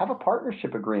a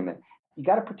partnership agreement. You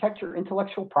got to protect your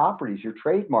intellectual properties, your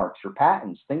trademarks, your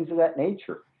patents, things of that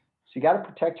nature. So you got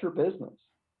to protect your business.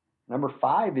 Number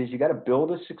 5 is you got to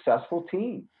build a successful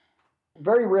team.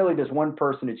 Very rarely does one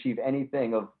person achieve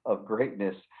anything of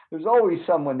greatness. There's always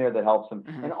someone there that helps them.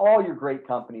 Mm-hmm. And all your great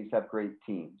companies have great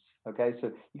teams. Okay, so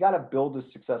you got to build a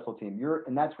successful team.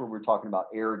 And that's where we're talking about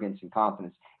arrogance and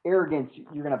confidence. Arrogance,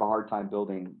 you're going to have a hard time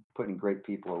putting great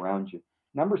people around you.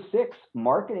 Number 6,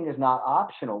 marketing is not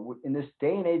optional. In this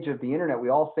day and age of the internet, we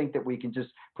all think that we can just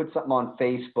put something on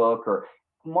Facebook or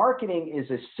marketing is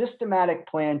a systematic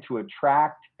plan to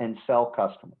attract and sell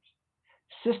customers.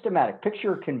 Systematic.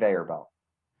 Picture a conveyor belt.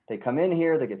 They come in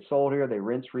here, they get sold here, they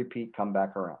rinse, repeat, come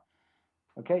back around.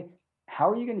 Okay? How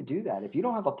are you going to do that? If you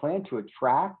don't have a plan to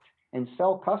attract and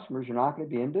sell customers, you're not going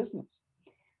to be in business.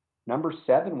 Number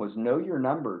 7 was know your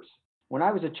numbers. When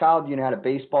I was a child, you had a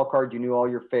baseball card, you knew all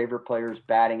your favorite players,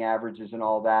 batting averages and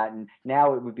all that. And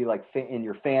now it would be like in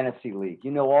your fantasy league.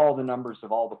 You know all the numbers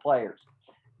of all the players.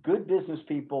 Good business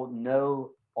people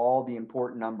know all the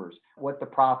important numbers, what the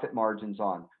profit margin's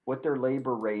on, what their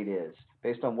labor rate is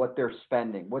based on what they're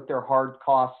spending, what their hard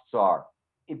costs are.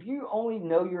 If you only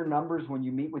know your numbers when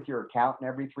you meet with your accountant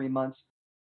every 3 months,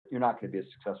 you're not going to be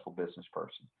a successful business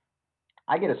person.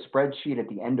 I get a spreadsheet at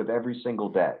the end of every single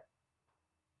day,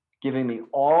 giving me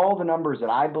all the numbers that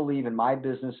I believe in my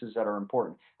businesses that are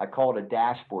important. I call it a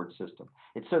dashboard system.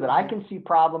 It's so that I can see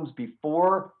problems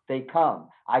before they come.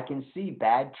 I can see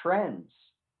bad trends.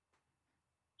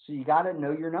 So you got to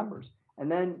know your numbers.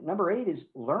 And then number 8 is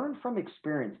learn from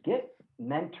experience. Get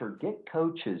mentor, get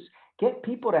coaches, get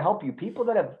people to help you, people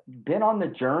that have been on the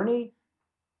journey.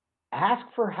 Ask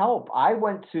for help. I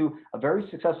went to a very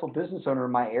successful business owner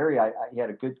in my area. He had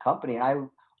a good company, and I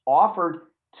offered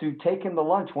to take him to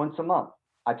lunch once a month.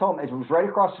 I told him it was right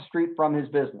across the street from his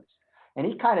business. And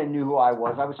he kind of knew who I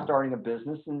was. I was starting a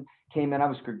business and came in. I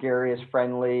was gregarious,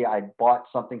 friendly. I bought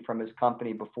something from his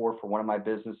company before for one of my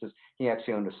businesses. He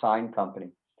actually owned a sign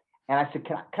company. And I said,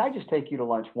 can I just take you to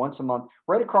lunch once a month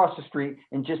right across the street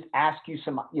and just ask you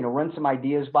some, run some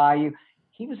ideas by you?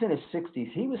 He was in his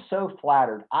 60s. He was so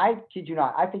flattered. I kid you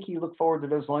not. I think he looked forward to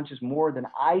those lunches more than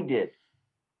I did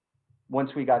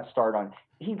once we got started on it.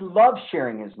 He loved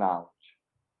sharing his knowledge.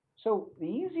 So the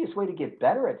easiest way to get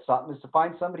better at something is to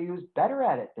find somebody who's better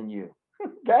at it than you.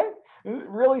 Okay?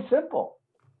 Really simple.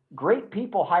 Great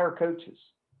people hire coaches.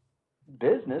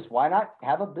 Business, why not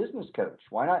have a business coach?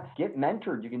 Why not get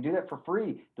mentored? You can do that for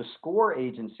free. The SCORE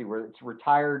agency, where it's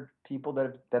retired people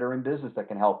that are in business that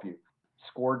can help you.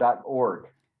 SCORE.org,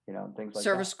 things like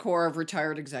Service that. Corps of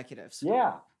Retired Executives.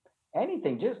 Yeah.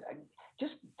 Anything. Just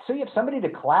so you have somebody to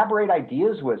collaborate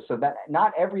ideas with, so that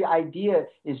not every idea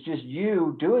is just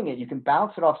you doing it. You can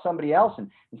bounce it off somebody else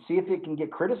and see if it can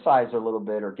get criticized a little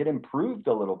bit or get improved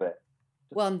a little bit.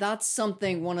 Well, and that's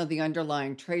something, one of the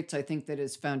underlying traits I think that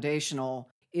is foundational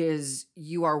is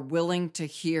you are willing to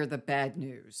hear the bad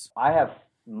news. I have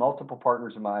multiple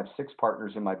partners I have 6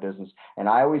 partners in my business. And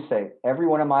I always say every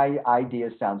one of my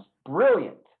ideas sounds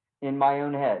brilliant in my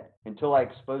own head until I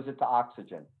expose it to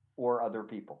oxygen or other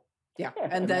people. Yeah.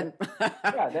 And then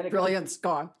then brilliant's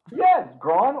gone. Yeah, it's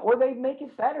gone, or they make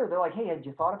it better. They're like, hey, had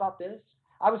you thought about this?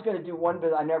 I was going to do one,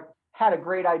 but I never had a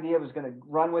great idea. I was going to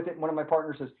run with it. And one of my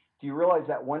partners says, do you realize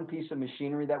that one piece of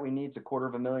machinery that we need is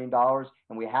 $250,000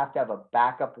 and we have to have a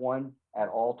backup one at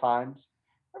all times?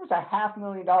 There was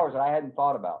 $500,000 that I hadn't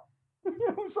thought about.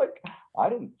 It was like, I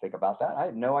didn't think about that. I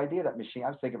had no idea that machine. I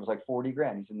was thinking it was like 40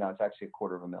 grand. He said, no, it's actually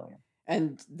 $250,000.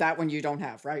 And that one you don't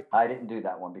have, right? I didn't do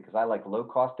that one because I like low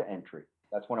cost to entry.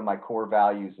 That's one of my core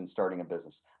values in starting a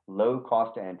business. Low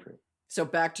cost to entry. So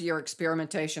back to your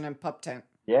experimentation in pup tent.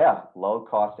 Yeah, low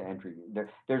cost to entry.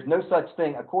 There's no such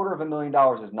thing.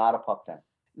 $250,000 is not a pup tent.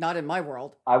 Not in my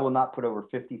world. I will not put over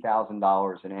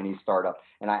 $50,000 in any startup,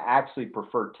 and I actually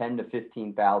prefer $10,000 to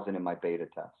 $15,000 in my beta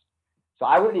test. So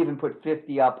I wouldn't even put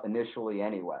 50 up initially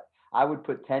anyway. I would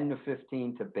put 10 to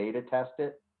 15 to beta test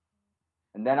it,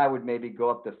 and then I would maybe go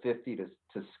up to 50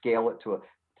 to scale it to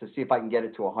see if I can get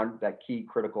it to 100, that key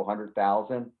critical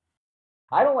 100,000.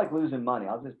 I don't like losing money.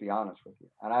 I'll just be honest with you,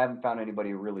 and I haven't found anybody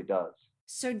who really does.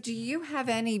 So do you have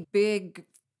any big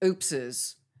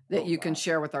oopses that you can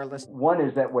share with our listeners? One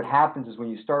is that what happens is when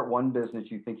you start one business,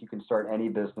 you think you can start any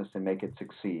business and make it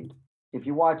succeed. If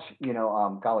you watch,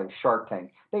 Shark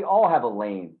Tank, they all have a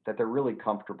lane that they're really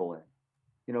comfortable in.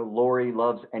 Lori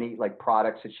loves any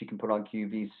products that she can put on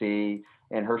QVC,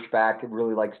 and Hirschbach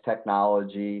really likes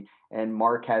technology, and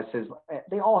Mark has his.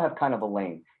 They all have kind of a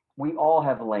lane. We all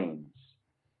have lanes.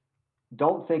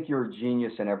 Don't think you're a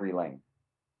genius in every lane.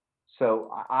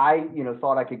 So I,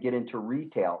 thought I could get into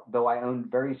retail, though I own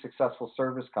very successful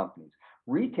service companies.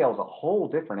 Retail is a whole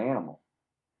different animal.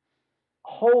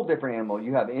 Whole different animal.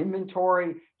 You have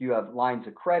inventory, you have lines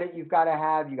of credit you've got to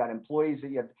have, you got employees that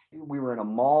you have. We were in a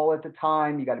mall at the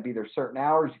time. You got to be there certain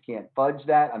hours. You can't fudge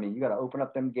that. I mean, you got to open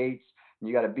up them gates and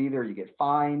you got to be there. You get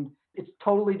fined. It's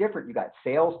totally different. You got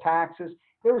sales taxes.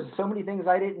 There was so many things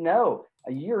I didn't know.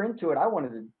 A year into it, I wanted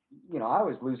to, I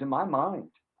was losing my mind.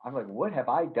 I'm like, what have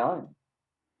I done?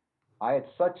 I had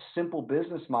such simple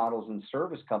business models and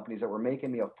service companies that were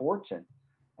making me a fortune.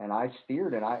 And I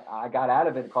steered and I got out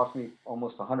of it. It cost me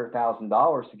almost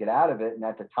 $100,000 to get out of it. And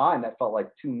at the time, that felt like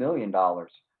 $2 million.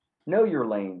 Know your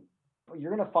lane.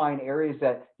 You're going to find areas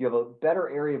that you have a better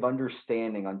area of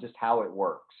understanding on just how it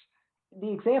works.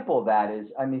 The example of that is,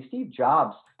 Steve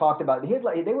Jobs talked about,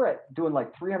 they were doing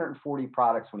 340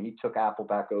 products when he took Apple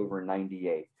back over in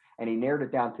 98. And he narrowed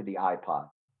it down to the iPod.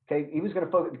 Okay, he was going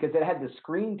to focus because it had the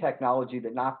screen technology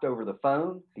that knocked over the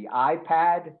phone, the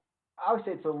iPad. I would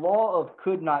say it's a law of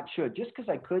could, not should. Just because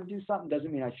I could do something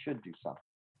doesn't mean I should do something.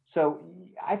 So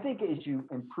I think as you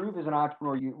improve as an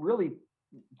entrepreneur, you really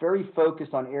very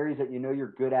focused on areas that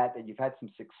you're good at, that you've had some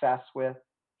success with.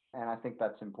 And I think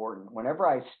that's important. Whenever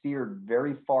I steered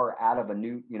very far out of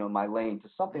my lane to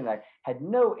something that I had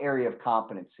no area of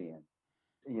competency in,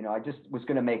 I just was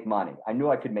going to make money. I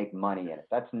knew I could make money in it.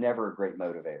 That's never a great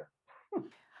motivator.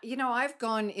 I've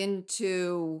gone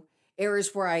into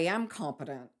areas where I am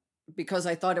competent because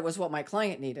I thought it was what my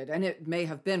client needed, and it may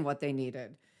have been what they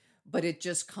needed, but it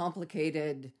just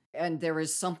complicated. And there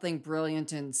is something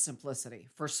brilliant in simplicity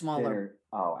for smaller.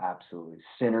 Oh, absolutely.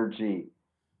 Synergy.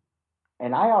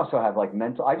 And I also have like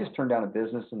I just turned down a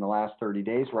business in the last 30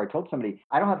 days where I told somebody,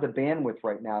 I don't have the bandwidth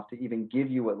right now to even give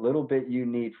you what little bit you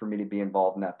need for me to be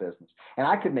involved in that business. And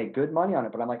I could make good money on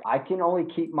it, but I'm like, I can only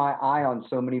keep my eye on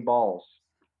so many balls.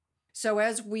 So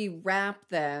as we wrap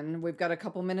then, we've got a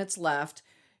couple minutes left.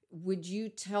 Would you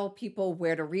tell people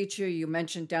where to reach you? You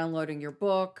mentioned downloading your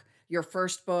book, your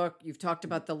first book. You've talked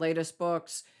about the latest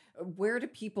books. Where do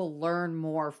people learn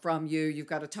more from you? You've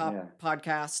got a top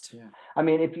podcast. Yeah. I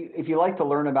mean, if you like to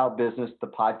learn about business, the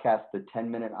podcast, the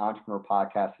 10-Minute Entrepreneur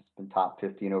Podcast, it's been top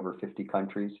 50 in over 50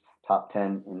 countries, top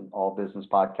 10 in all business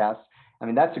podcasts. I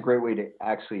mean, that's a great way to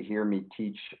actually hear me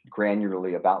teach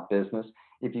granularly about business.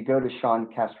 If you go to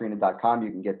SeanCastrina.com,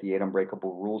 you can get the 8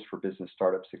 Unbreakable Rules for Business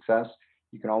Startup Success.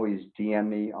 You can always DM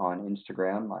me on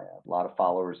Instagram. I have a lot of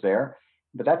followers there.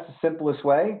 But that's the simplest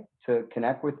way to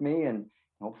connect with me, and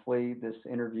hopefully this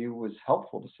interview was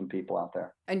helpful to some people out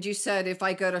there. And you said if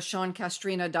I go to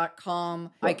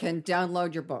SeanCastrina.com, I can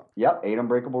download your book. Yep, 8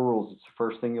 Unbreakable Rules. It's the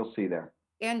first thing you'll see there.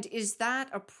 And is that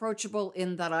approachable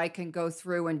in that I can go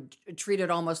through and treat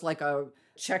it almost like a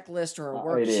checklist or a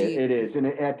worksheet? It is. And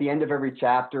at the end of every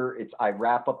chapter, I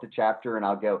wrap up the chapter and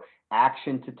I'll go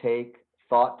action to take,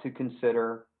 thought to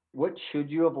consider. What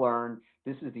should you have learned?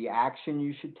 This is the action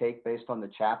you should take based on the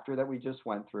chapter that we just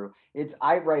went through.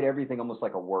 I write everything almost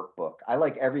like a workbook. I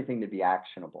like everything to be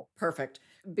actionable. Perfect.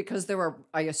 Because there are,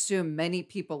 I assume, many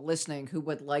people listening who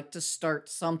would like to start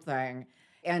something.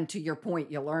 And to your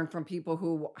point, you learn from people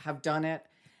who have done it,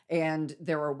 and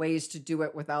there are ways to do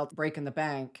it without breaking the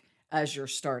bank as you're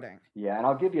starting. Yeah, and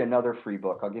I'll give you another free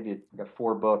book. I've got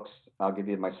 4 books. I'll give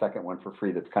you my second one for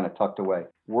free that's kind of tucked away.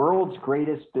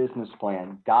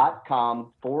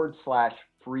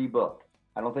 worldsgreatestbusinessplan.com/free book.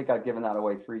 I don't think I've given that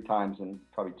away 3 times in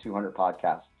probably 200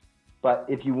 podcasts. But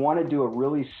if you want to do a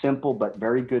really simple but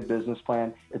very good business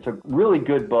plan, it's a really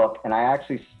good book. And I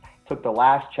actually took the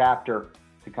last chapter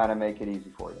to kind of make it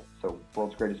easy for you. So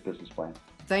World's Greatest Business Plan.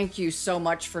 Thank you so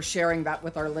much for sharing that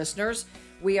with our listeners.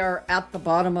 We are at the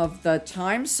bottom of the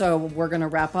time, so we're going to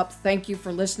wrap up. Thank you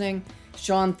for listening.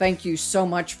 Sean, thank you so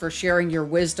much for sharing your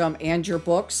wisdom and your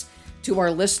books. To our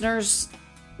listeners,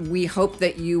 we hope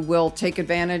that you will take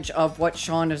advantage of what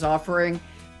Sean is offering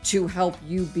to help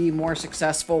you be more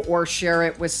successful, or share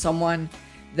it with someone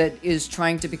that is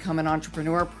trying to become an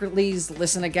entrepreneur. Please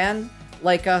listen again,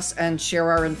 like us, and share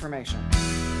our information.